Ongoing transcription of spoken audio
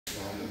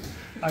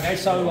Okay,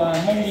 so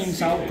Mo Ying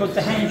Sau, because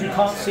the hands you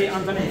can't see it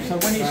underneath. So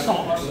when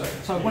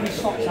he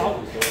stops out,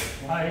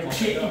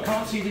 you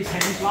can't see his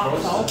hands,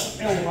 like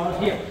so, elbow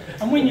here.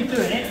 And when you're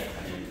doing it,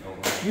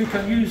 you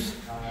can use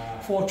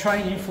for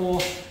training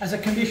as a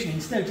conditioning,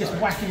 instead of just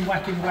whacking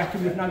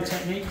with no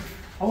technique.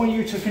 I want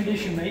you to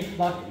condition me,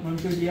 like when I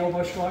do the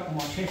elbow strike on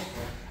my chest,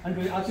 and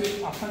I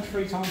punch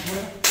 3 times,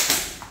 whatever.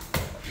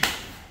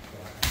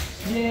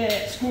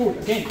 Yeah, it's good,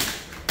 again.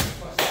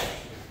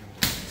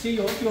 See,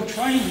 you're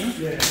training,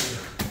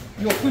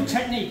 your good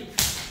technique.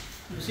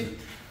 You see?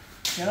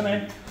 You know what I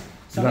mean?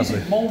 So Lovely.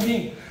 this is Mo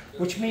Ying,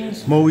 which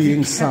means... Mo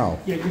Ying Sau.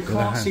 Yeah, you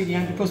can't see the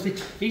hand because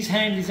his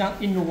hand is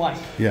up in the way.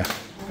 Yeah.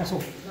 That's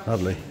all.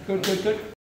 Lovely. Good.